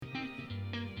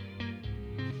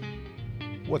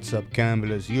What's up,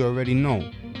 gamblers? You already know.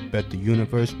 Bet the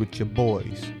universe with your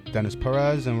boys, Dennis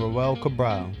Perez and Roel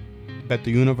Cabral.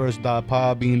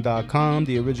 BetTheUniverse.podbean.com,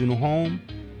 the original home.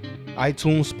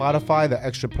 iTunes, Spotify, the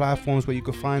extra platforms where you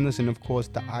can find us, and of course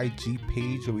the IG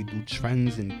page where we do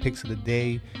trends and picks of the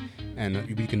day, and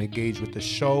we can engage with the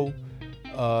show,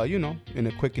 in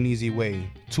a quick and easy way.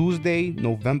 Tuesday,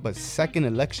 November 2nd,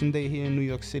 election day here in New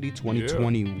York City,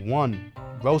 2021. Yeah.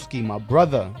 Broski, my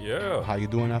brother. Yeah. How you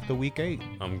doing after week 8?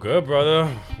 I'm good, brother.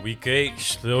 Week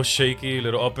 8, a little shaky, a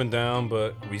little up and down,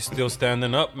 but we still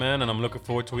standing up, man, and I'm looking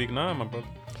forward to week 9, my brother.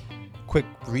 Quick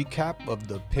recap of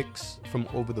the picks from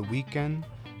over the weekend.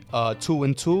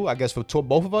 2-2, I guess, for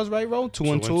both of us, right, Ro?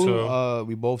 2-2.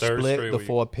 We both split the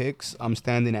 4 picks. I'm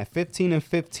standing at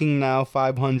 15-15 now,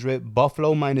 500.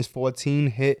 Buffalo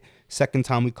 -14 hit. Second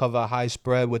time we cover a high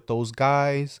spread with those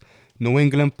guys. New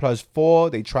England +4.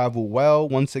 They travel well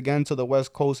once again to the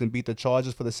West Coast and beat the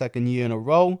Chargers for the second year in a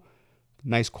row.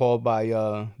 Nice call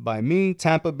by me.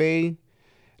 Tampa Bay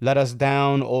let us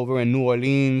down over in New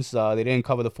Orleans. They didn't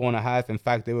cover the 4.5. In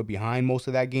fact, they were behind most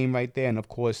of that game right there. And, of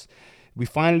course, we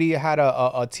finally had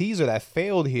a teaser that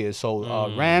failed here. So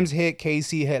Rams hit,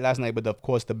 KC hit last night. But, of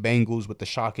course, the Bengals with the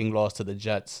shocking loss to the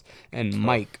Jets and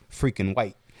Mike freaking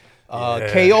White.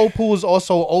 KO pool's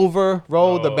also over,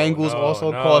 Ro. The Bengals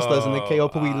also cost us in the KO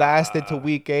pool. We lasted to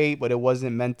week 8, but it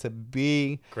wasn't meant to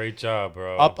be. Great job,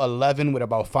 bro. Up 11 with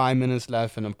about 5 minutes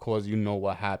left. And, of course, you know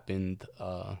what happened.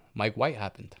 Mike White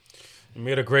happened. You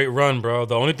made a great run, bro.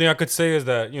 The only thing I could say is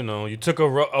that, you took a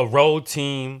road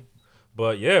team.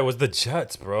 But, yeah, it was the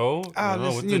Jets, bro.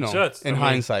 Jets. In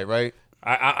hindsight, right?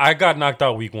 I got knocked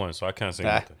out week 1, so I can't say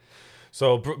nothing.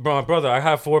 So, brother, I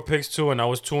have 4 picks, too, and I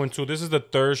was 2-2. This is the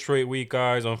third straight week,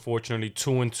 guys, unfortunately,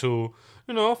 2-2.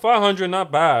 500,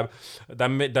 not bad.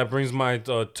 That brings my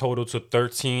total to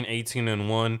 13,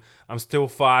 18-1. I'm still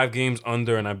 5 games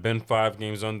under, and I've been 5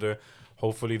 games under.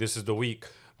 Hopefully, this is the week.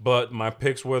 But my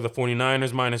picks were the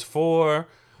 49ers -4.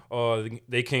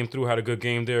 They came through, had a good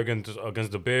game there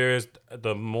against the Bears.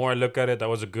 The more I look at it, that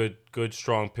was a good,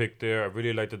 strong pick there. I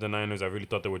really liked the Niners. I really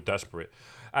thought they were desperate.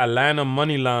 Atlanta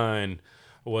money line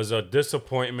was a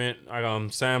disappointment.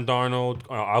 Sam Darnold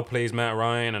outplays Matt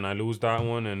Ryan, and I lose that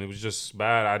one, and it was just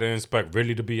bad. I didn't expect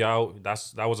Ridley to be out.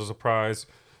 That was a surprise.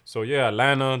 So, yeah,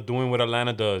 Atlanta doing what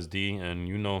Atlanta does, D, and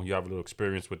you have a little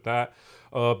experience with that.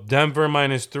 Denver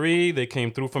 -3. They came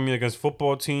through for me against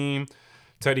football team.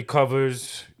 Teddy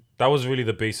covers. That was really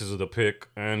the basis of the pick,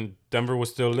 and Denver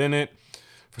was still in it.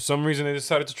 For some reason, they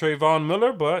decided to trade Von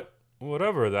Miller, but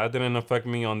whatever. That didn't affect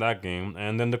me on that game.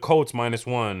 And then the Colts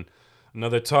 -1.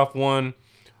 Another tough one.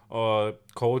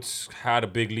 Colts had a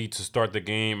big lead to start the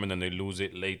game, and then they lose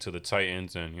it late to the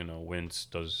Titans. And, Wentz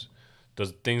does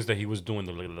things that he was doing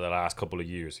the last couple of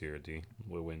years here, D,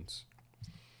 with Wentz.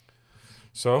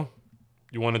 So,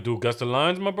 you want to do Guess the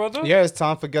Lines, my brother? Yeah, it's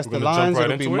time for Guess the Lines.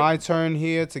 It'll be my turn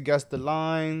here to guess the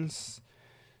lines.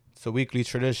 It's a weekly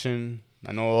tradition.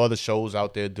 I know all the shows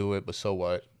out there do it, but so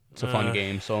what? It's a fun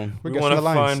game, so we want to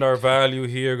find our value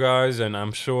here, guys, and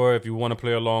I'm sure if you want to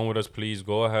play along with us, please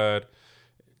go ahead.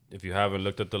 If you haven't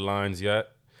looked at the lines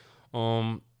yet,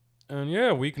 and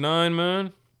yeah, week 9,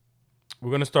 man.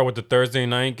 We're gonna start with the Thursday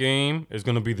night game. It's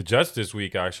gonna be the Jets this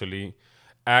week, actually,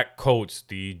 at Colts.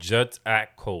 The Jets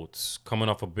at Colts, coming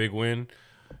off a big win,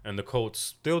 and the Colts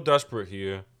still desperate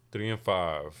here,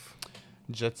 3-5.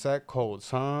 Jets at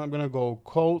Colts, huh? I'm gonna go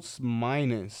Colts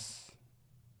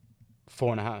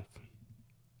 -4.5.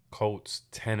 Colts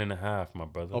 10.5, my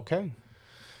brother. Okay.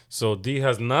 So D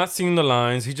has not seen the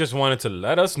lines. He just wanted to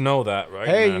let us know that, right?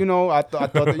 Hey, I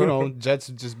thought that, Jets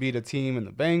would just beat a team in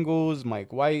the Bengals.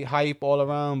 Mike White hype all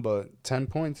around, but 10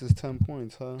 points is 10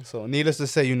 points, huh? So needless to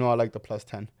say, I like the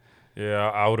 +10. Yeah,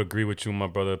 I would agree with you, my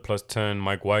brother. +10,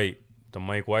 Mike White. The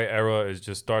Mike White era is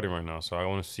just starting right now, so I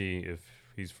want to see if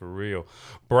he's for real.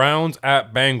 Browns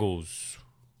at Bengals.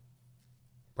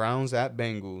 Browns at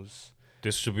Bengals.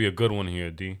 This should be a good one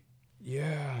here, D.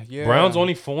 Yeah. Browns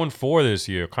only 4-4 this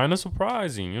year. Kind of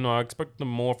surprising. I expected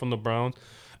more from the Browns.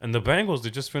 And the Bengals, they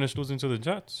just finished losing to the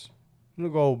Jets. I'm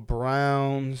going to go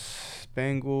Browns,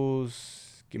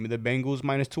 Bengals. Give me the Bengals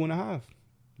 -2.5.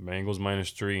 Bengals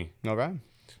 -3. Okay.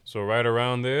 So right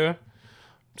around there.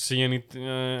 See anything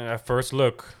at first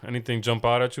look? Anything jump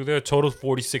out at you there? Total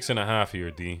 46.5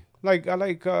 here, D. I like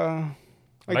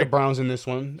the Browns in this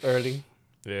one early.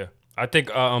 Yeah. I think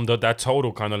that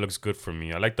total kind of looks good for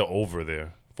me. I like the over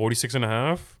there.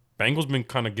 46.5. Bengals been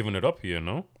kind of giving it up here,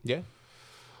 no? Yeah.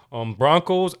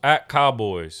 Broncos at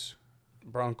Cowboys.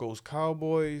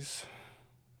 Cowboys.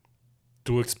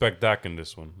 Do expect Dak in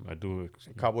this one. I do.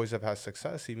 Cowboys have had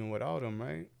success even without him,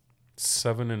 right?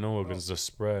 7-0 against the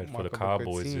spread for the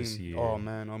Cowboys this year. Oh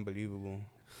man, unbelievable.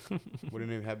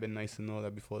 Wouldn't it have been nice to know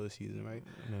that before the season, right?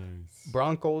 Nice.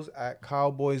 Broncos at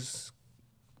Cowboys.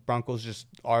 Broncos just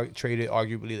traded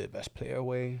arguably the best player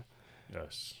away.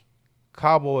 Yes.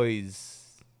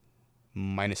 Cowboys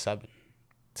 -7.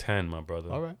 10, my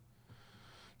brother. All right.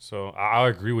 So I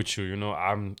agree with you. You know,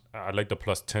 I like the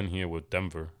 +10 here with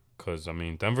Denver. Because, I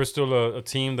mean, Denver's still a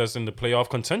team that's in the playoff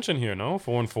contention here, no?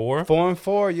 4-4.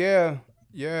 4-4, yeah.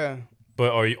 Yeah.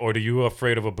 But are you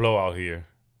afraid of a blowout here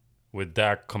with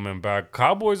Dak coming back?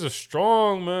 Cowboys are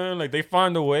strong, man. Like, they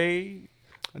find a way.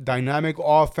 Dynamic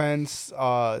offense,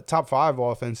 top 5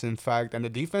 offense, in fact. And the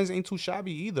defense ain't too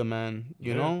shabby either, man.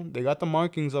 You know? They got the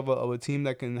markings of a team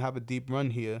that can have a deep run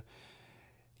here.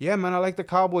 Yeah, man, I like the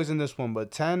Cowboys in this one.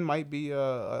 But 10 might be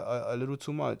a little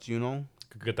too much, you know?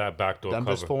 Could get that backdoor cover.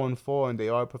 Denver's 4-4, and they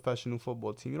are a professional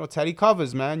football team. You know, Teddy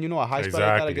covers, man. You know, a high spread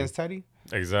like that against Teddy.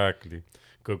 Exactly.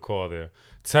 Good call there.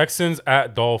 Texans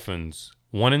at Dolphins.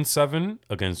 1-7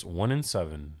 against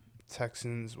 1-7.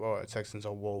 Texans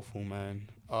are woeful, man.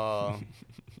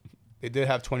 They did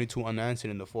have 22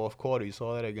 unanswered in the fourth quarter. You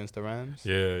saw that against the Rams?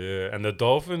 Yeah. And the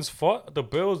Dolphins fought the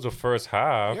Bills the first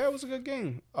half. Yeah, it was a good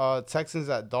game. Texans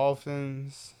at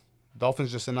Dolphins.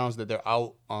 Dolphins just announced that they're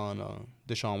out on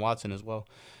Deshaun Watson as well.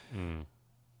 I'm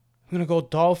going to go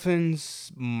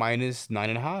Dolphins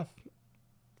 -9.5.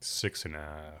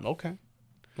 6.5.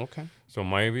 Okay. So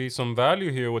maybe some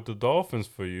value here with the Dolphins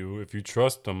for you. If you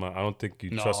trust them, I don't think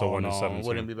you trust a 1-7 No, team.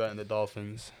 wouldn't be betting the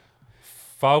Dolphins.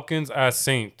 Falcons at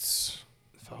Saints.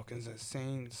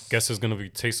 Guess it's going to be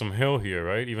Taysom Hill here,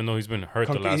 right? Even though he's been hurt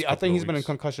the last couple of weeks. I think he's been in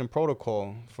concussion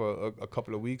protocol for a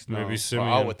couple of weeks now. Maybe Simeon.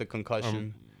 Out with the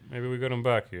concussion. Maybe we got him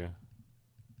back here.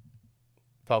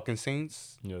 Falcons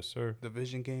Saints. Yes, sir.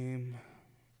 Division game.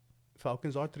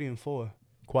 Falcons are 3-4.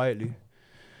 Quietly. I'm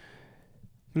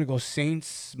going to go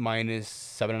Saints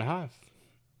 -7.5.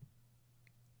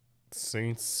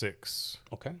 Saints 6.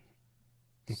 Okay.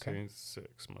 Saints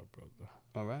 6, my brother.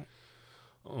 All right.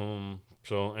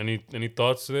 So any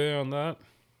thoughts there on that?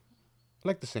 I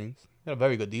like the Saints. They got a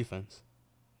very good defense.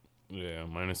 Yeah,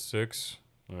 -6.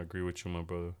 I agree with you, my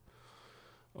brother.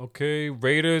 Okay,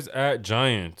 Raiders at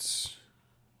Giants.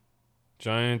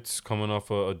 Giants coming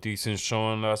off a decent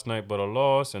showing last night, but a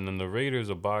loss. And then the Raiders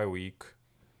a bye week.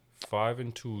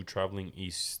 5-2 traveling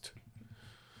east.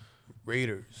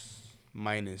 Raiders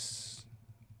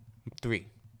 -3.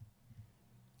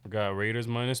 I got Raiders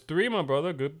 -3, my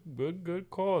brother. Good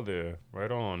call there.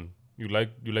 Right on. You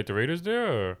like the Raiders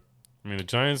there? Or? I mean, the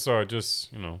Giants are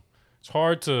just, it's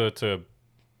hard to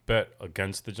bet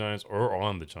against the Giants or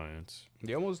on the Giants.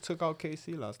 They almost took out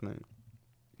KC last night.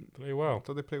 Play well. I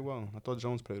thought they played well. I thought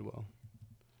Jones played well.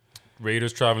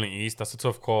 Raiders traveling east. That's a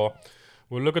tough call.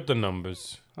 We'll look at the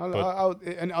numbers.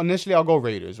 And initially, I'll go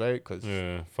Raiders, right? Cause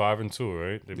 5-2,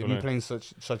 right? They've been playing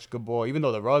such good ball. Even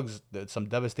though the Ruggs, there's some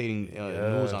devastating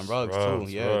news on Ruggs too.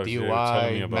 Yeah,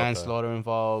 DUI, manslaughter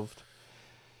involved.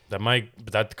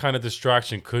 That kind of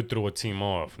distraction could throw a team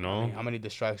off, no? I mean, how many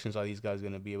distractions are these guys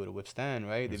going to be able to withstand,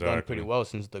 right? They've done pretty well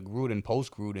since the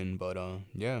post-Gruden, but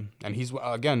yeah. And he's,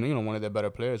 again, one of their better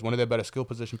players, one of their better skill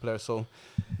position players, so.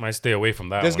 Might stay away from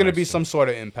that. There's going to be some sort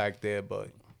of impact there, but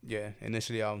yeah,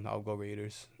 initially I'll go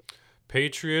Raiders.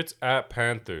 Patriots at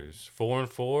Panthers,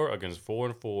 4-4 against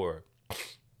 4-4.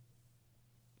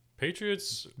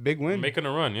 Patriots. Big win. Making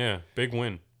a run, yeah. Big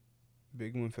win.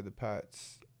 Big win for the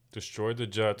Pats. Destroyed the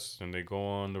Jets, and they go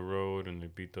on the road and they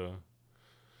beat the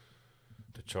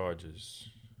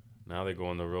Chargers. Now they go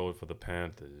on the road for the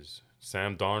Panthers.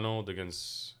 Sam Darnold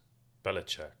against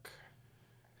Belichick.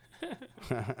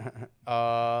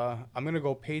 I'm going to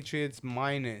go Patriots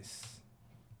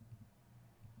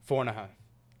 -4.5.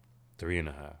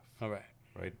 3.5. All right.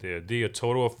 Right there. D, a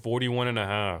total of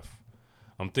 41.5.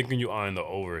 I'm thinking you eyeing the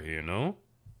over here, no?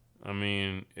 I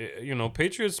mean,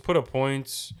 Patriots put up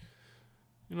points.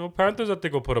 Panthers, I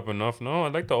think, will put up enough. No, I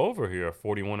like the over here at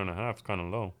 41.5. It's kind of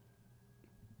low.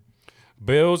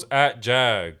 Bills at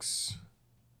Jags.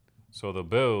 So the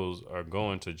Bills are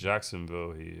going to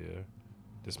Jacksonville here.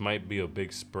 This might be a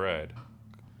big spread.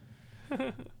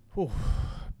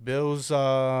 Bills,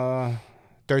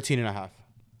 13.5.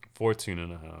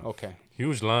 14.5. Okay.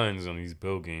 Huge lines on these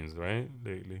Bill games, right?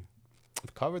 Lately.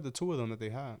 I've covered the two of them that they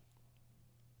had.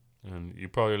 And you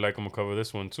probably like them to cover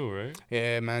this one too, right?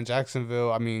 Yeah, man.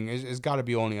 Jacksonville, I mean, it's got to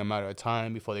be only a matter of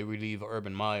time before they relieve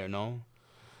Urban Meyer, no?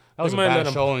 That was a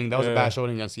bad showing. That was a bad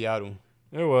showing against Seattle.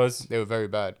 It was. They were very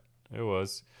bad. It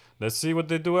was. Let's see what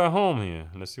they do at home here.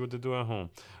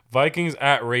 Vikings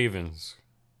at Ravens.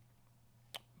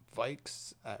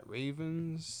 Vikes at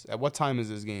Ravens. At what time is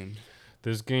this game?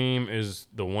 This game is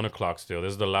the 1 o'clock still.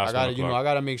 This is the last one. I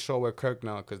gotta make sure we're Kirk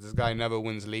now because this guy never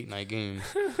wins late night games.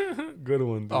 Good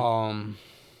one, dude. I'm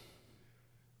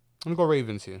gonna go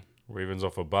Ravens here. Ravens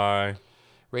off a bye.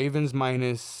 Ravens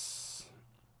minus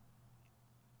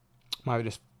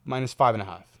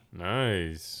 5.5.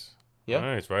 Nice. Yeah.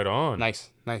 Nice. Right on. Nice.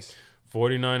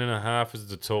 49.5 is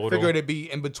the total. Figured it'd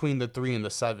be in between the 3 and the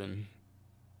 7.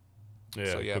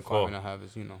 Yeah. So yeah, 5.5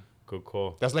 is Good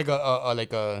call. That's like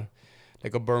a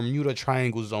Bermuda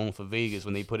Triangle zone for Vegas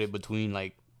when they put it between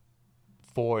like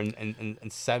 4 and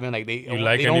 7. Like they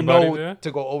don't know there?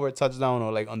 To go over a touchdown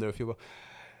or like under a field goal.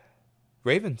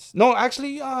 Ravens. No,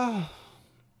 actually,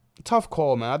 tough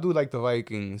call, man. I do like the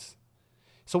Vikings.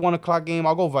 It's a 1 o'clock game.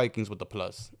 I'll go Vikings with the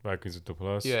plus. Vikings with the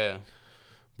plus. Yeah.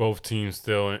 Both teams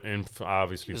still in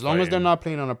obviously. As long as they're not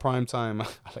playing on a prime time, I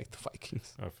like the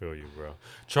Vikings. I feel you, bro.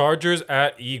 Chargers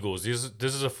at Eagles. This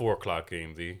is a 4 o'clock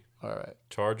game, D. All right.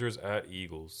 Chargers at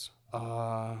Eagles.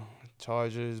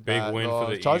 Chargers. Big win for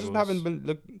the Chargers Eagles. haven't been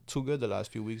looked too good the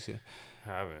last few weeks here.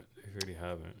 Haven't. They really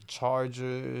haven't.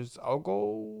 Chargers. I'll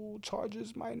go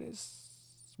Chargers minus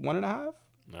 1.5.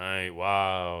 Nice.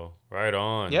 Wow. Right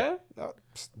on. Yeah.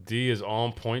 D is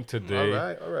on point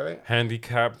today. All right.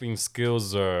 Handicapping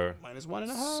skills are minus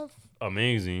 1.5.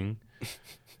 Amazing.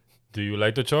 Do you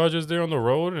like the Chargers there on the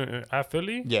road at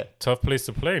Philly? Yeah. Tough place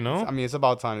to play, no? I mean, it's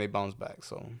about time they bounce back.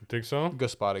 So. You think so? Good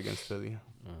spot against Philly.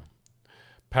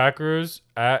 Packers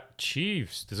at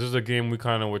Chiefs. This is a game we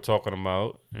kind of were talking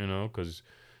about, because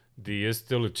D is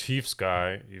still a Chiefs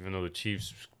guy, even though the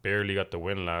Chiefs barely got the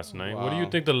win last night. Wow. What do you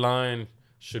think the line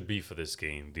should be for this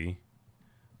game, D?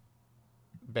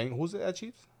 Who's it at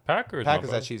Chiefs? Packers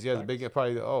at Chiefs. Yeah, one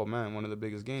of the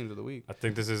biggest games of the week. I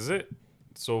think this is it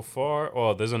so far.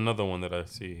 Oh, there's another one that I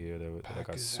see here that I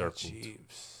got circled.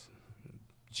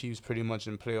 Chiefs pretty much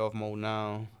in playoff mode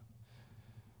now.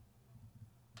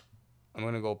 I'm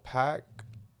gonna go Pack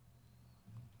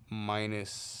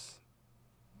minus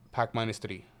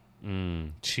 3.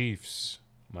 Chiefs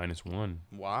 -1.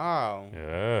 Wow.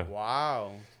 Yeah.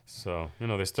 Wow. So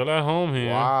they're still at home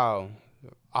here. Wow.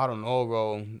 I don't know,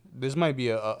 bro. This might be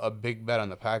a big bet on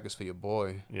the Packers for your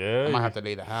boy. Yeah. I might have to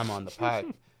lay the hammer on the Pack.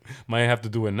 Might have to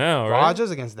do it now, right?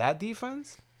 Rodgers against that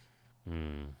defense?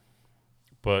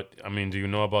 But, I mean, do you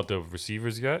know about the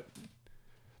receivers yet?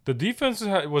 The defense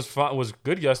was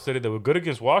good yesterday. They were good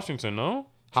against Washington, no?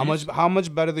 How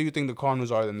much better do you think the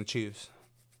Cardinals are than the Chiefs?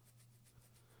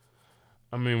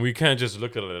 I mean, we can't just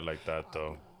look at it like that,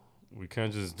 though. We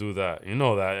can't just do that. You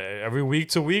know that. Every week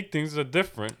to week, things are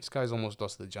different. These guys almost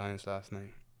lost to the Giants last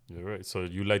night. You're right. So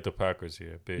you like the Packers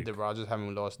here, big. The Rodgers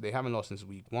haven't lost. They haven't lost since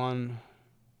week 1.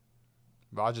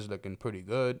 Rodgers looking pretty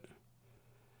good.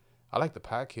 I like the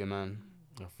Pack here, man.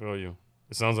 I feel you.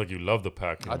 It sounds like you love the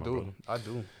Pack. I do.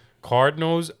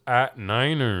 Cardinals at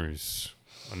Niners.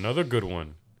 Another good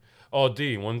one. Oh,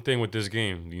 D, one thing with this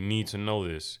game. You need to know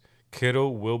this.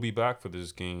 Kittle will be back for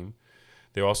this game.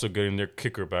 They're also getting their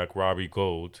kicker back, Robbie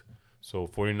Gould. So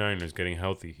 49ers getting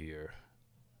healthy here.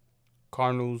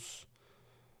 Cardinals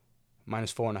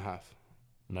 -4.5.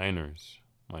 Niners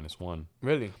 -1.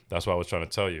 Really? That's what I was trying to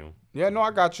tell you. Yeah, no,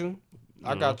 I got you.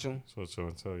 I got you. That's what I was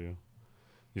trying to tell you.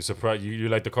 You surprised? You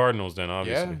like the Cardinals then,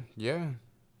 obviously. Yeah.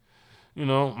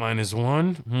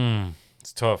 -1.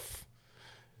 It's tough.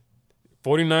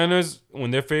 49ers,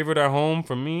 when they're favored at home,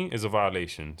 for me, is a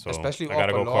violation. So especially I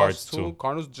gotta go Cards too.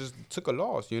 Cardinals just took a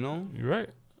loss, You're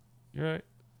right.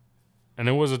 And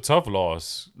it was a tough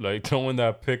loss. Like throwing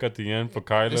that pick at the end for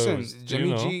Kyler. Listen,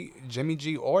 Jimmy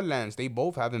G or Lance, they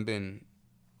both haven't been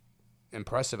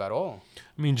impressive at all.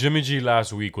 I mean, Jimmy G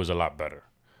last week was a lot better.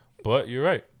 But you're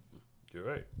right.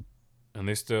 And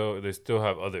they still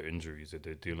have other injuries that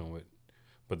they're dealing with.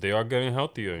 But they are getting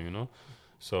healthier,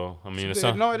 So, I mean, it's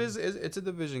a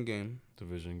division game.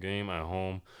 Division game at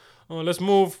home. Let's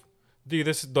move. D,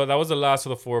 that was the last of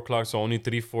the 4 o'clock, so only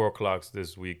 3 4 o'clocks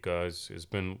this week, guys. It's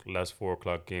been less 4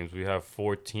 o'clock games. We have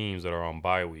 4 teams that are on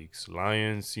bye weeks.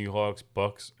 Lions, Seahawks,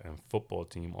 Bucks, and football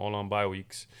team, all on bye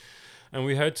weeks. And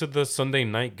we head to the Sunday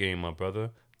night game, my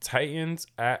brother. Titans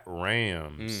at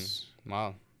Rams.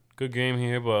 Wow. Good game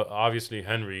here, but obviously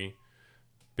Henry,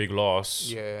 big loss.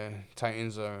 Yeah,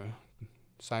 Titans are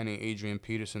signing Adrian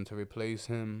Peterson to replace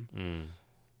him.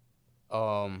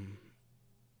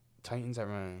 Titans at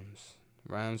Rams.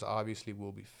 Rams obviously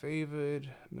will be favored.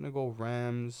 I'm gonna go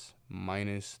Rams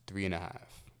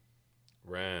 -3.5.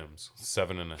 Rams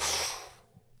 7.5.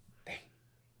 Dang.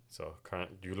 So,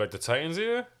 do you like the Titans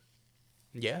here?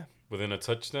 Yeah. Within a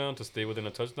touchdown, to stay within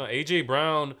a touchdown. AJ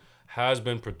Brown has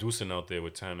been producing out there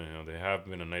with Tannehill. They have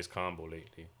been a nice combo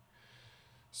lately.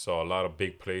 Saw a lot of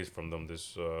big plays from them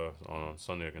this on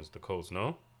Sunday against the Colts.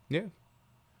 No. Yeah.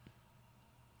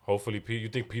 Hopefully, you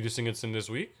think Peterson gets in this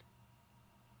week?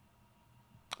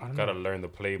 Gotta learn the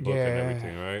playbook and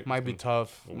everything, right? Might be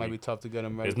tough. Might be tough to get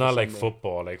him ready. It's not like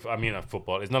football. Not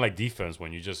football. It's not like defense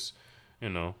when you just,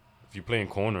 if you play in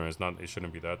corner, it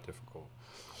shouldn't be that difficult.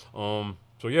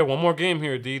 So yeah, one more game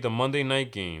here, D. The Monday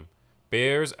night game,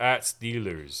 Bears at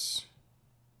Steelers.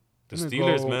 The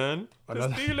Steelers, man. The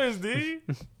Steelers, D.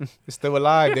 They're still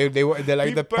alive. They're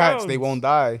like the Pats. They won't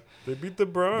die. They beat the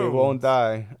Browns. They won't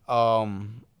die.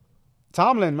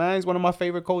 Tomlin, man, he's one of my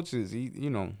favorite coaches.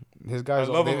 His guys.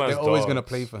 They're always gonna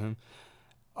play for him.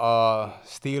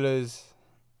 Steelers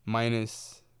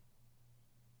minus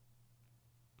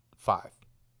 5.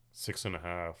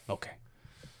 6.5. Okay.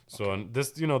 So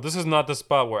this is not the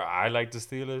spot where I like the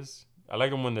Steelers. I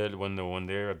like them when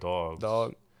they're a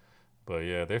dog. But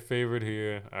yeah, they're favored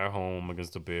here at home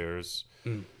against the Bears.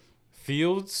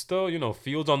 Fields, though,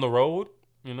 Fields on the road,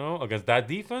 against that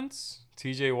defense,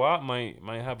 TJ Watt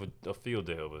might have a field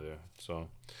day over there. So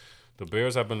the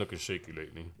Bears have been looking shaky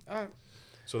lately. All right.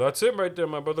 So that's it right there,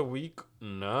 my brother. Week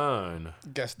 9.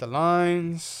 Guess the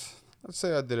lines. I'd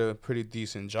say I did a pretty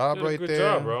decent job right there. Good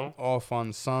job, bro. Off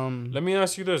on some. Let me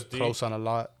ask you this, D. Close on a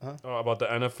lot. Huh? About the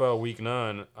NFL Week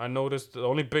 9. I noticed the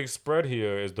only big spread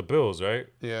here is the Bills, right?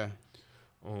 Yeah.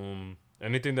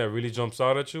 Anything that really jumps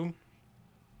out at you?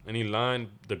 Any line?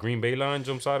 The Green Bay line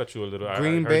jumps out at you a little.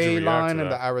 Green Bay line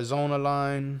and the Arizona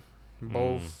line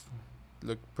both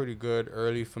look pretty good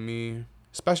early for me,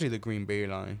 especially the Green Bay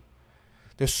line.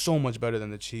 They're so much better than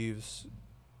the Chiefs.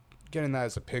 Getting that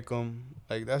as a pick 'em,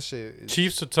 like that shit.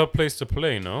 Chiefs a tough place to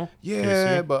play, no?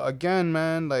 Yeah, but again,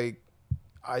 man, like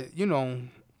I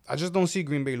just don't see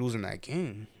Green Bay losing that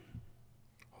game.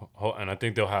 And I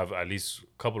think they'll have at least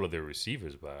a couple of their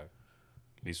receivers back.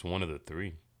 At least one of the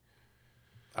 3.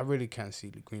 I really can't see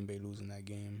the Green Bay losing that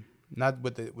game. Not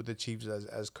with the Chiefs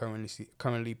as currently,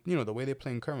 the way they're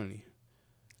playing currently.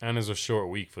 And it's a short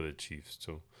week for the Chiefs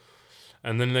too.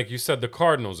 And then, like you said, the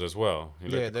Cardinals as well.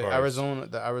 The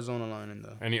Arizona line and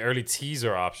the. Any early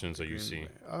teaser options that you see?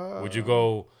 Would you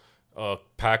go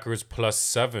Packers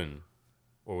 +7,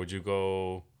 or would you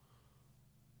go?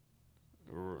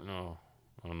 No,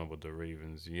 I don't know about the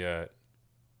Ravens yet.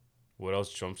 What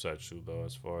else jumps at you though?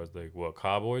 As far as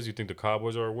Cowboys? You think the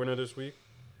Cowboys are a winner this week?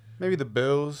 Maybe the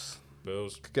Bills.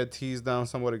 Bills could get teased down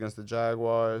somewhat against the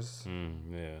Jaguars.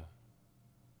 Yeah.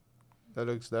 That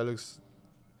looks.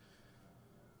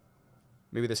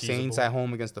 Maybe the Saints at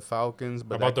home against the Falcons,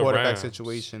 but that quarterback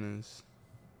situation is.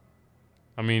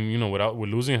 I mean, with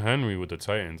losing Henry with the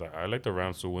Titans, I like the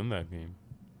Rams to win that game,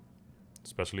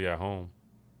 especially at home.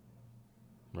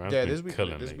 Rams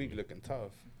this week looking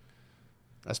tough.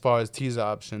 As far as teaser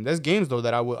option, there's games though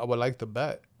that I would like to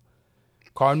bet.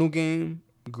 Cardinal game,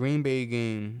 Green Bay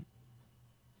game,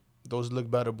 those look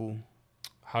bettable.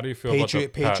 How do you feel about the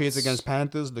Patriots against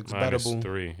Panthers looks bettable.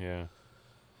 -3, yeah.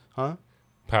 Huh?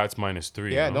 Pats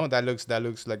 -3. Yeah, no, that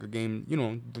looks like a game. You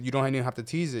don't even have to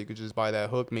tease it. You could just buy that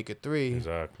hook, make it 3.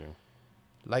 Exactly.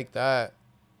 Like that.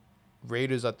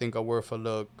 Raiders, I think, are worth a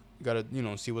look. You gotta,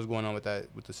 see what's going on with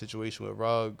the situation with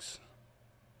Ruggs.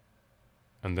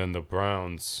 And then the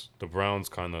Browns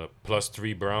kind of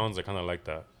 +3 Browns. I kind of like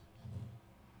that.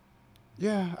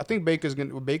 Yeah, I think Baker's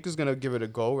gonna give it a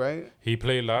go, right? He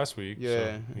played last week.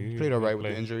 Yeah, so he played all right with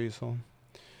the injury, so.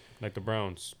 Like the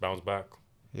Browns, bounce back.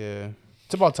 Yeah,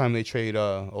 it's about time they trade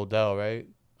Odell, right?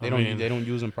 They don't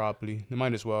use him properly. They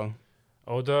might as well.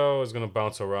 Odell is gonna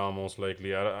bounce around most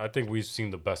likely. I think we've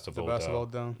seen the best of Odell. The best of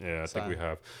Odell. Yeah, I think we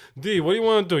have. D, what do you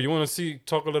want to do? You want to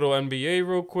talk a little NBA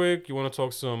real quick? You want to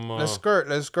talk some? Let's skirt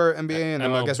NBA, and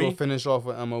then I guess we'll finish off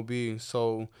with MLB.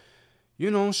 So,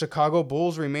 Chicago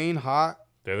Bulls remain hot.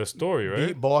 They're the story, right?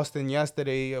 Beat Boston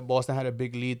yesterday. Boston had a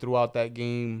big lead throughout that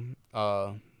game.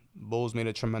 Bulls made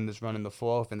a tremendous run in the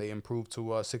fourth, and they improved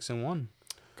to 6-1.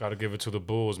 Got to give it to the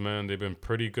Bulls, man. They've been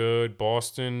pretty good.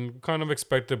 Boston, kind of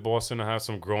expected Boston to have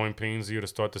some growing pains here to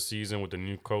start the season with a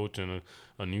new coach and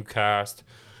a new cast.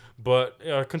 But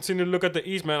continue to look at the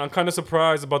East, man. I'm kind of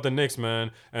surprised about the Knicks,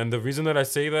 man. And the reason that I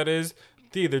say that is,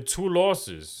 they're 2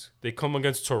 losses. They come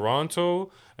against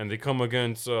Toronto, and they come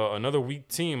against another weak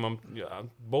team.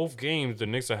 Both games, the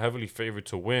Knicks are heavily favored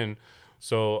to win.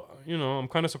 So, I'm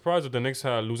kind of surprised that the Knicks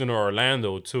are losing to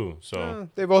Orlando, too. So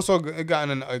they've also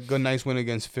gotten a good, nice win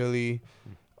against Philly.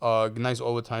 Nice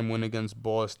overtime win against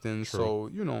Boston. True. So,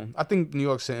 you know, I think New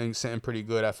York's sitting pretty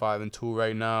good at 5-2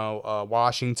 right now.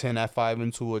 Washington at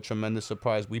 5-2, a tremendous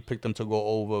surprise. We picked them to go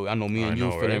over. I know me and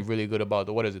you feeling really good about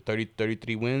the,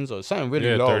 33 wins or something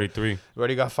really low. 33. We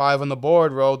already got 5 on the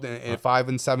board, bro, in 5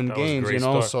 and 7 games, you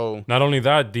know. Start. So not only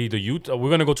that, the Utah, we're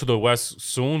gonna go to the West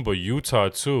soon, but Utah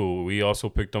too. We also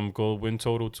picked them goal win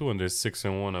total too, and they're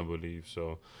 6-1, I believe.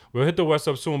 So we'll hit the West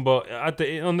up soon, but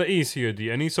on the East here,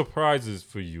 any surprises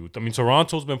for you? I mean,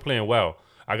 Toronto's been playing well.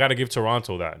 I gotta give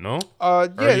Toronto that, no? Yeah.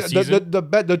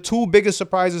 The two biggest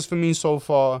surprises for me so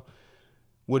far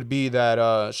would be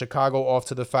that Chicago off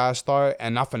to the fast start,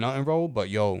 and not for nothing, bro, but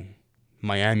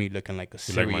Miami looking like a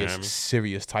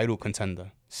serious title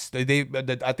contender. I think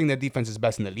their defense is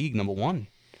best in the league, number 1.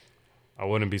 I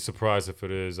wouldn't be surprised if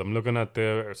it is. I'm looking at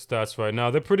their stats right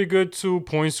now. They're pretty good too.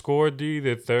 Points scored,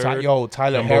 They're third.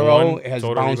 Tyler Herro has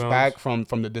bounced back from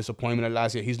the disappointment of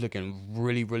last year. He's looking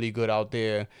really, really good out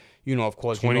there. You know, of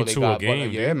course, 22 they got a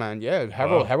game. Yeah, man. Yeah,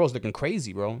 Herro's looking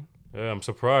crazy, bro. Yeah, I'm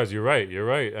surprised. You're right.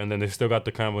 And then they still got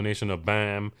the combination of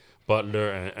Bam, Butler,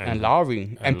 and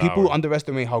Lowry. And people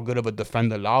underestimate how good of a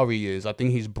defender Lowry is. I think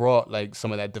he's brought like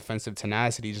some of that defensive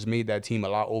tenacity, just made that team a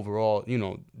lot overall, you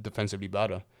know, defensively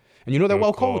better. And you know they're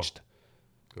well coached.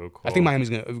 Good call. I think Miami's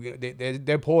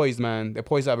they're poised, man. They're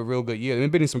poised to have a real good year. They've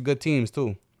been beating some good teams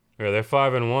too. Yeah, they're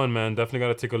 5-1, man. Definitely got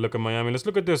to take a look at Miami. Let's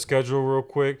look at their schedule real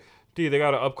quick. They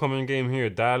got an upcoming game here: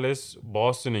 Dallas,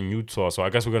 Boston, and Utah. So I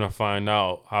guess we're gonna find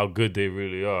out how good they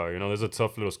really are. You know, there's a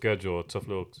tough little schedule, a tough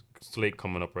little slate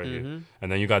coming up right here.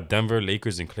 And then you got Denver,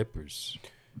 Lakers, and Clippers.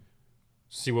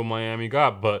 See what Miami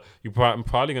got, but you're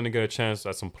probably going to get a chance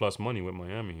at some plus money with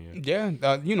Miami here.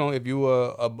 Yeah, you know, if you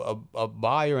were a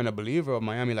buyer and a believer of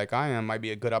Miami like I am, might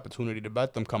be a good opportunity to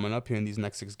bet them coming up here in these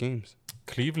next 6 games.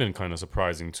 Cleveland kind of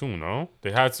surprising too, no?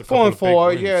 They had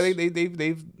 4-4. Yeah,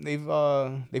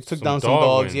 they've took down some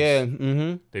dogs. Yeah.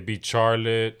 They beat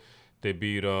Charlotte. They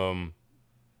beat the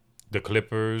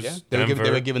Clippers. Yeah,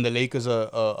 they were giving the Lakers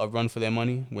a run for their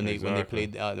money when they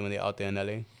played when they out there in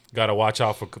LA. Got to watch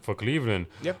out for Cleveland.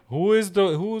 Yep.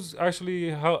 Who's actually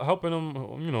helping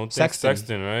them? You know,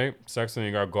 Sexton, right? Sexton.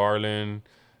 You got Garland,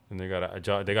 and they got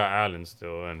Allen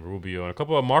still, and Rubio, and a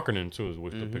couple of Markkanen too,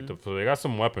 which they picked up. So they got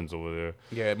some weapons over there.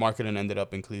 Yeah, Markkanen ended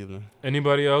up in Cleveland.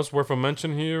 Anybody else worth a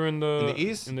mention here in the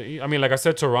East? I mean, like I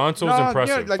said, Toronto's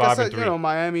impressive. Yeah, like I said, you know,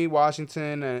 Miami,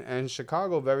 Washington, and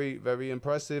Chicago, very, very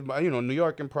impressive. You know, New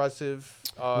York, impressive.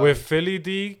 With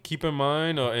Philly, keep in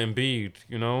mind Embiid,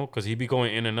 you know, because he be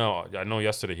going in and out. I know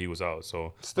yesterday he was out,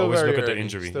 so still always look at the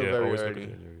injury. Always look at the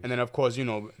injury. And then of course, you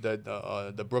know,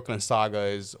 the Brooklyn saga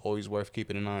is always worth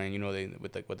keeping an eye on. You know,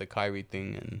 with the Kyrie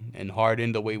thing and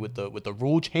Harden, the way with the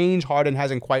rule change, Harden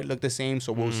hasn't quite looked the same.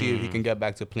 So we'll see if he can get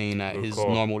back to playing at his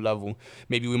normal level.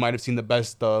 Maybe we might have seen the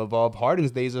best of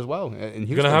Harden's days as well.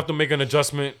 He's gonna have to make an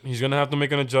adjustment.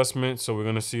 So we're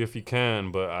gonna see if he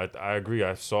can. But I agree.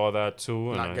 I saw that too.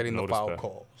 Not getting the foul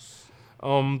calls.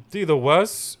 The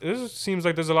West, it seems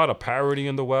like there's a lot of parity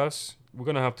in the West. We're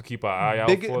going to have to keep our eye out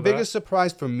for that. Biggest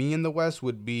surprise for me in the West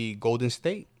would be Golden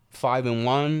State.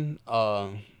 5-1.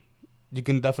 You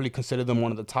can definitely consider them one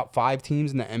of the top 5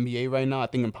 teams in the NBA right now. I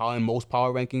think in most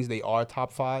power rankings, they are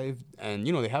top 5. And,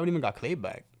 you know, they haven't even got Clay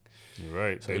back. You're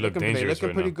right. So they look dangerous. They're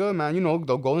looking pretty good, man. You know,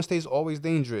 the Golden State's always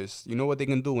dangerous. You know what they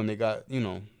can do when they got, you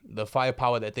know, the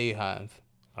firepower that they have.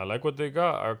 I like what they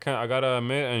got. I gotta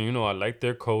admit, and you know, I like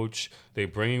their coach. They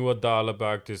bring Iguodala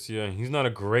back this year, and he's not a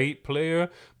great player,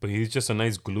 but he's just a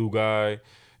nice glue guy.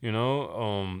 You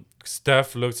know,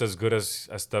 Steph looks as good as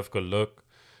Steph could look.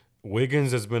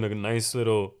 Wiggins has been a nice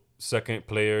little second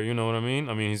player. You know what I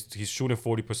mean? He's shooting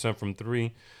 40% from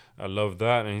 3. I love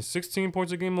that, and 16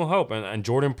 points a game will help. And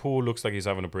Jordan Poole looks like he's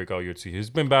having a breakout year too. He's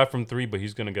been bad from 3, but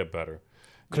he's gonna get better.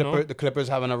 The Clippers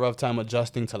having a rough time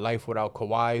adjusting to life without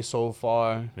Kawhi so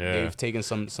far. Yeah. They've taken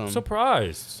some. I'm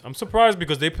surprised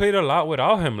because they played a lot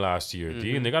without him last year,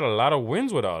 and they got a lot of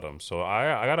wins without him. So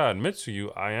I gotta admit to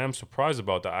you, I am surprised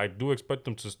about that. I do expect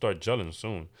them to start gelling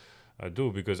soon. I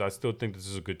do, because I still think this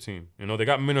is a good team. You know, they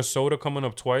got Minnesota coming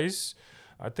up twice.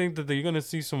 I think that you're gonna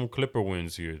see some Clipper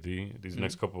wins here. These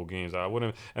next couple of games.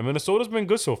 And Minnesota's been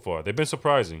good so far. They've been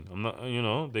surprising.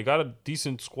 They got a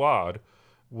decent squad.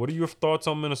 What are your thoughts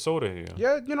on Minnesota here?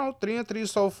 Yeah, 3-3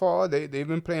 so far. They've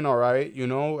been playing all right. You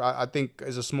know, I think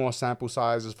it's a small sample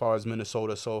size as far as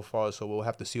Minnesota so far. So we'll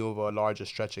have to see over a larger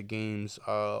stretch of games.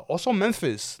 Also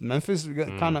Memphis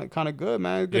kind of good,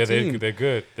 man. Good team. They're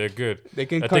good. They've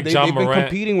been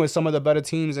competing with some of the better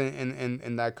teams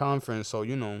in that conference. So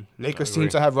Lakers seem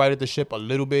to have righted the ship a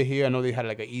little bit here. I know they had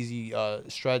like an easy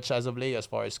stretch as of late as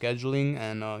far as scheduling,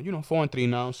 and 4-3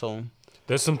 now. So.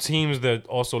 There's some teams that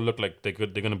also look like they're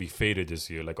gonna be faded this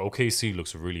year. Like OKC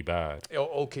looks really bad.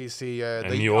 OKC, yeah.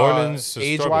 And New Orleans,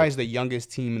 age-wise, the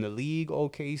youngest team in the league,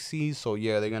 OKC. So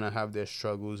yeah, they're gonna have their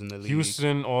struggles in the league.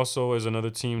 Houston also is another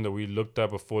team that we looked at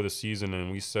before the season,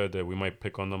 and we said that we might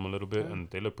pick on them a little bit, and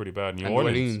they look pretty bad. New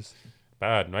Orleans.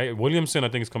 Bad, right? Williamson, I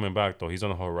think, is coming back, though. He's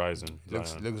on the horizon.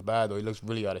 Looks bad, though. He looks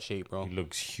really out of shape, bro. He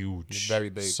looks huge. He's very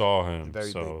big. Saw him.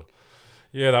 Very big.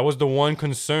 Yeah, that was the one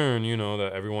concern,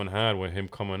 that everyone had with him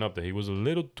coming up, that he was a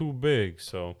little too big.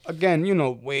 So again,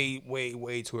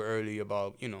 way too early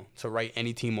about, to write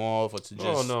any team off or to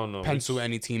just pencil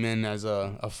any team in as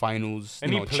a finals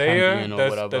any player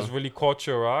that's really caught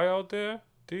your eye out there,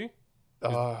 D?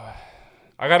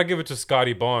 I gotta give it to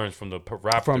Scotty Barnes from the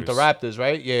Raptors. From the Raptors,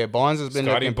 right? Yeah, Barnes has been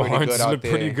looking pretty good out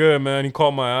there. Pretty good, man. He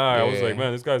caught my eye. Yeah. I was like,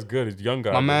 man, this guy's good. He's a young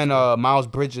guy. My man, Miles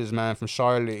Bridges, man, from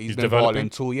Charlotte. He's been balling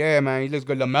too. Yeah, man, he looks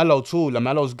good. LaMelo too.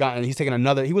 He's taking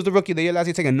another. He was the rookie of the year last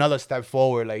year. Taking another step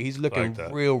forward. Like he's looking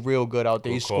real good out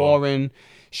there. He's scoring,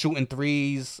 shooting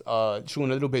threes, shooting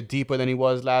a little bit deeper than he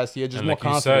was last year. Just more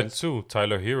confidence. You said too,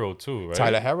 Tyler Hero too, right?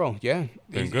 Tyler Hero, yeah.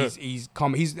 He's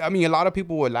come. I mean, a lot of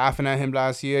people were laughing at him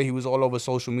last year. He was all over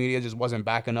social media, just wasn't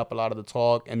backing up a lot of the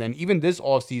talk. And then even this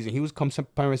offseason, he was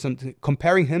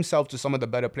comparing himself to some of the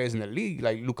better players in the league,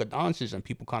 like Luka Doncic, and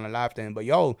people kind of laughed at him. But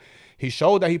he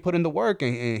showed that he put in the work,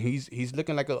 and he's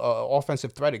looking like a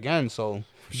offensive threat again. So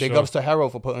big ups to Hero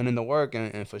for putting in the work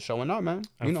and for showing up, man.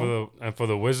 And for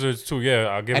the Wizards too, yeah.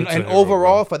 I'll give it to And Hero,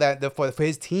 overall bro. for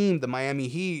his team, the Miami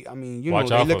Heat, I mean,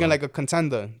 they're looking like a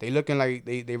contender. They looking like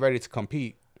they ready to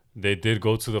compete. They did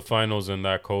go to the finals in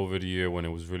that COVID year when it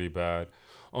was really bad.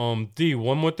 D,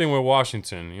 one more thing with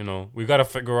Washington, we got to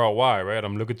figure out why, right?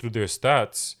 I'm looking through their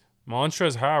stats.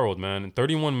 Montrezl Harrell, man, in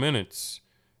 31 minutes,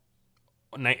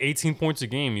 18 points a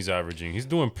game he's averaging. He's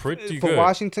doing pretty good. For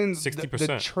Washington, 60%.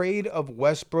 The trade of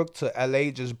Westbrook to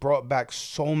LA just brought back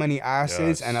so many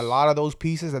assets, and a lot of those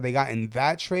pieces that they got in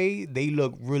that trade, they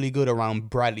look really good around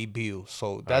Bradley Beal.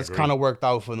 So that's kind of worked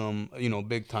out for them,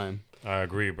 big time. I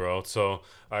agree, bro. So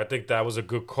I think that was a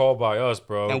good call by us,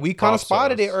 bro. And we kind of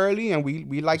spotted it early, and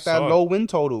we liked that low win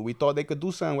total. We thought they could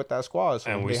do something with that squad.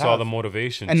 So and we saw the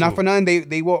motivation, and not for nothing,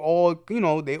 they were all,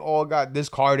 they all got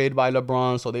discarded by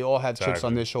LeBron, so they all had chips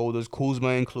on their shoulders,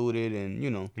 Kuzma included, and,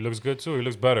 He looks good, too. He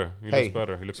looks better. He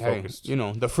looks focused.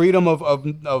 The freedom of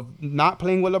not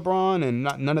playing with LeBron and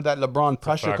none of that LeBron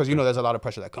pressure, because, there's a lot of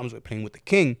pressure that comes with playing with the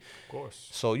king. Of course.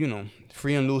 So,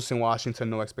 free and loose in Washington,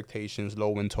 no expectations, low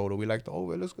win total. We like it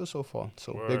looks good so far.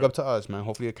 So big up to us, man.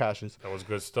 Hopefully it cashes. That was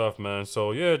good stuff, man.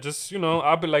 So yeah, just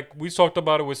I'll be like, we talked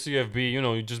about it with CFB.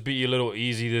 You just be a little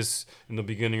easy this in the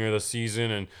beginning of the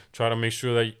season and try to make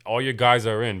sure that all your guys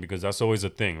are in, because that's always a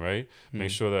thing, right?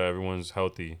 Make sure that everyone's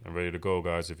healthy and ready to go,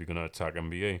 guys. If you're gonna attack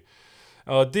NBA,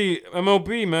 D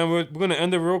MLB, man, we're gonna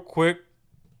end it real quick.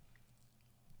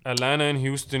 Atlanta and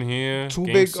Houston here. Too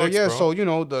big. 6, bro. So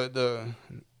the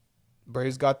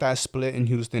Braves got that split in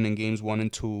Houston in games 1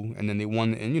 and 2, and then they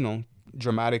won, and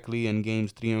dramatically in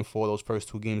games 3 and 4. Those first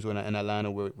 2 games in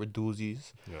Atlanta were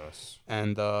doozies. Yes.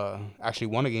 And actually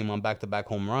won a game on back-to-back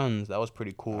home runs. That was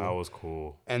pretty cool. That was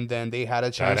cool. And then they had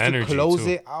a chance to close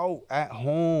it out at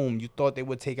home. You thought they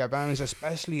would take advantage,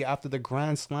 especially after the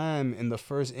grand slam in the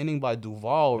first inning by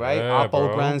Duvall, right? Yeah,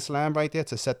 Oppo grand slam right there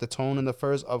to set the tone in the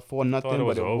first up 4-0,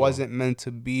 but it wasn't meant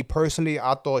to be. Personally,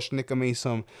 I thought Schnicker made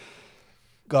some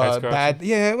bad,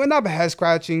 not head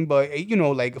scratching, but up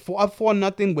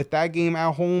 4-0 with that game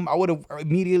at home, I would have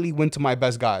immediately went to my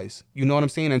best guys. You know what I'm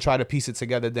saying, and try to piece it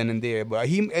together then and there. But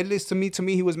he, at least to me,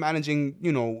 he was managing,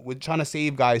 with trying to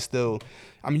save guys still.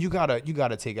 I mean, you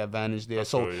gotta take advantage there.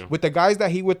 So with the guys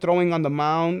that he was throwing on the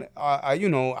mound,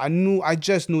 I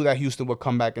just knew that Houston would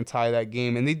come back and tie that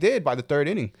game, and they did by the 3rd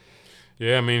inning.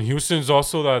 Yeah, I mean, Houston's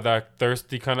also that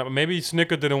thirsty kind of. Maybe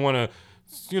Schnicker didn't want to.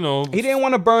 He didn't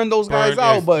want to burn those guys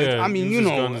out, but I mean,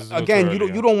 again,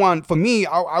 you don't want. For me,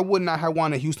 I would not have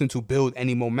wanted Houston to build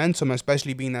any momentum,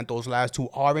 especially being that those last 2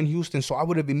 are in Houston. So I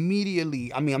would have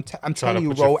immediately. I mean, I'm telling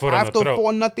you, bro. After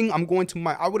 4-0, I'm going to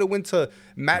I would have went to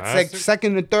Matt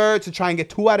second and third to try and get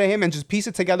 2 out of him and just piece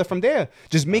it together from there.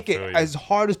 Just make it as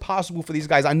hard as possible for these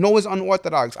guys. I know it's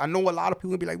unorthodox. I know a lot of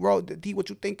people will be like, bro, D, what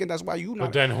you thinking? That's why you not.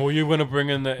 But then who you gonna bring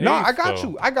in the? No, I got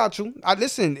you.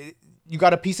 Listen. you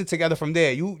got to piece it together from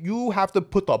there. You have to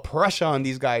put the pressure on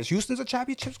these guys. Houston's a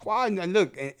championship squad, and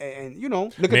look, and you know,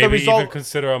 look at the result. Maybe even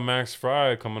consider a Max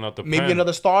Fried coming out the maybe pen.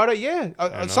 Another starter,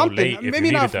 something.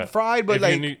 Maybe not Fried, but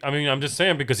like I'm just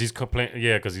saying because he's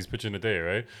because he's pitching today,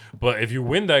 right? But if you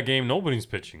win that game, nobody's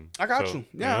pitching. I got you.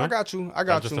 Yeah, you know? I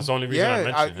got you. That's the only reason I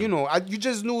mentioned him. You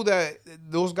just knew that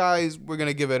those guys were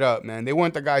gonna give it up, man. They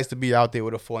weren't the guys to be out there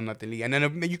with a 4-0 lead. And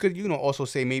then you could, also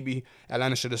say maybe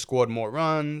Atlanta should have scored more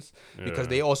runs. Because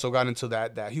they also got into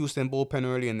that Houston bullpen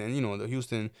early, and then the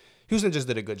Houston just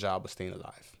did a good job of staying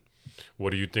alive.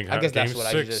 What do you think? I guess that's what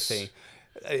I should just say.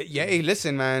 Hey,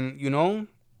 listen, man.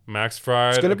 Max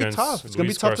Fried. It's gonna be tough. It's gonna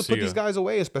be tough to put these guys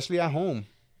away, especially at home.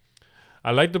 I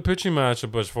like the pitching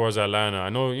matchup as far as Atlanta. I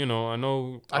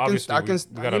know. Obviously,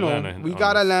 we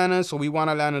got Atlanta, so we want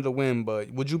Atlanta to win.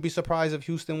 But would you be surprised if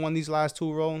Houston won these last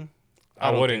two, Ro? I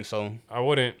wouldn't think so. I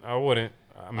wouldn't.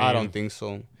 I don't think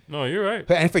so. No, you're right.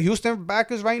 And for Houston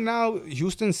backers right now,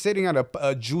 Houston's sitting at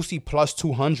a juicy plus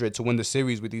 200 to win the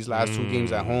series with these last two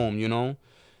games at home,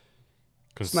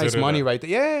 It's nice money right there.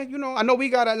 Yeah, I know we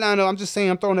got Atlanta. I'm just saying,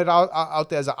 I'm throwing it out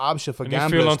there as an option for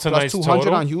gamblers. Plus 200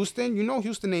 total? On Houston.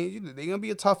 Houston, they're going to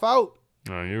be a tough out.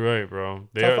 No, you're right, bro.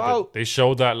 They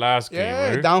showed that last game,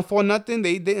 right? Down 4-0.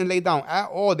 They didn't lay down at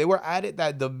all. They were at it.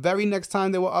 That the very next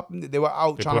time they were up, they were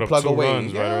out trying to plug away.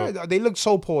 Runs, right. They looked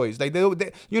so poised. Like there's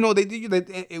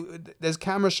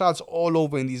camera shots all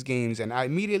over in these games, and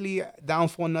immediately down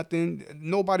 4-0.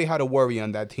 Nobody had to worry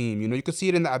on that team. You could see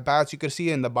it in the at bats. You could see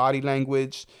it in the body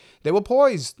language. They were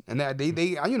poised, and I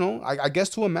guess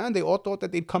to a man, they all thought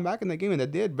that they'd come back in the game, and they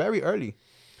did very early.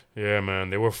 Yeah,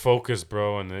 man, they were focused,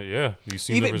 bro, and you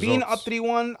see the results. Being up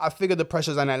 3-1, I figured the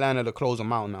pressure's on Atlanta to close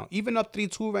them out now. Even up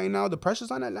 3-2 right now, the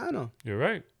pressure's on Atlanta. You're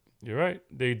right.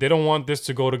 They don't want this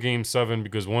to go to Game 7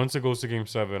 because once it goes to Game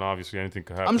 7, obviously anything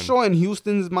could happen. I'm sure in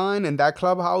Houston's mind and that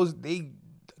clubhouse, they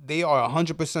are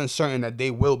 100% certain that they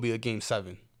will be a Game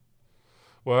 7.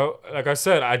 Well, like I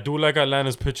said, I do like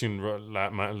Atlanta's pitching,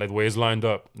 like the way it's lined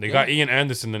up. They got Ian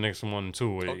Anderson the next one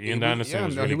too. Ian Anderson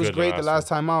was really good. He was great the last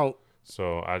time out.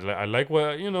 So I like where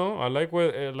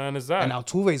Atlanta's at. And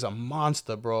Altuve's a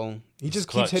monster, bro. He just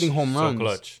keeps hitting home runs. So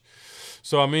clutch.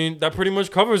 So I mean, that pretty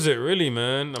much covers it, really,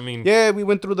 man. I mean, we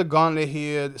went through the gauntlet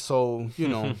here, so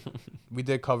we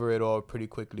did cover it all pretty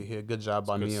quickly here. Good job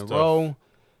by me and Ro.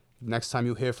 Next time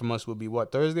you hear from us will be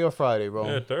what, Thursday or Friday, Ro?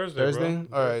 Yeah, Thursday.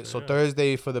 Bro. All right, so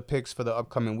Thursday for the picks for the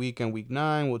upcoming weekend, Week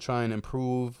 9. We'll try and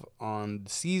improve on the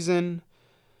season.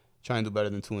 Try and do better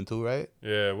than 2-2, right?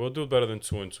 Yeah, we'll do better than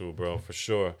 2-2, bro, for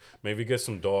sure. Maybe get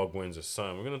some dog wins or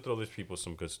something. We're gonna throw these people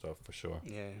some good stuff for sure.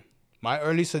 Yeah, my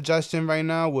early suggestion right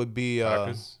now would be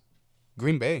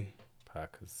Green Bay.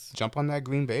 Packers. Jump on that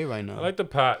Green Bay right now. I like the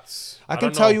Pats. I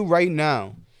can tell you right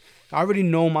now, I already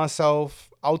know myself.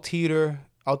 I'll teeter.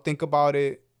 I'll think about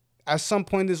it. At some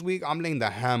point this week, I'm laying the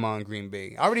hammer on Green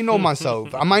Bay. I already know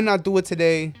myself. I might not do it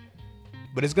today.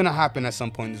 But it's going to happen at some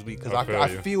point this week because I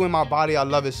feel in my body I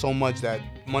love it so much that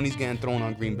money's getting thrown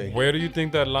on Green Bay. Where do you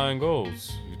think that line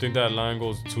goes? You think that line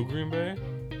goes to Green Bay?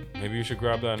 Maybe you should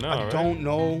grab that now, I don't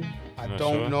know. I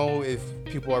don't know if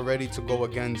people are ready to go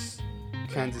against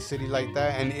Kansas City like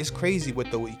that. And it's crazy with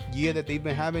the year that they've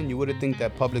been having. You would have think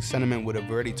that public sentiment would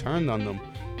have already turned on them.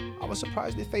 I was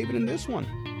surprised they favored in this one.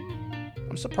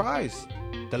 I'm surprised.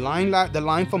 The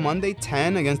line for Monday,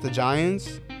 10 against the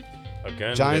Giants.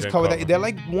 Again, Giants cover that. They're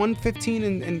like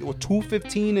 115 or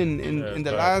 215 in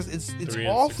the last. It's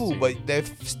awful, but they're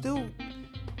still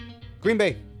Green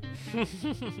Bay. All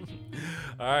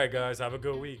right, guys. Have a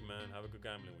good week, man. Have a good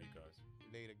gambling week.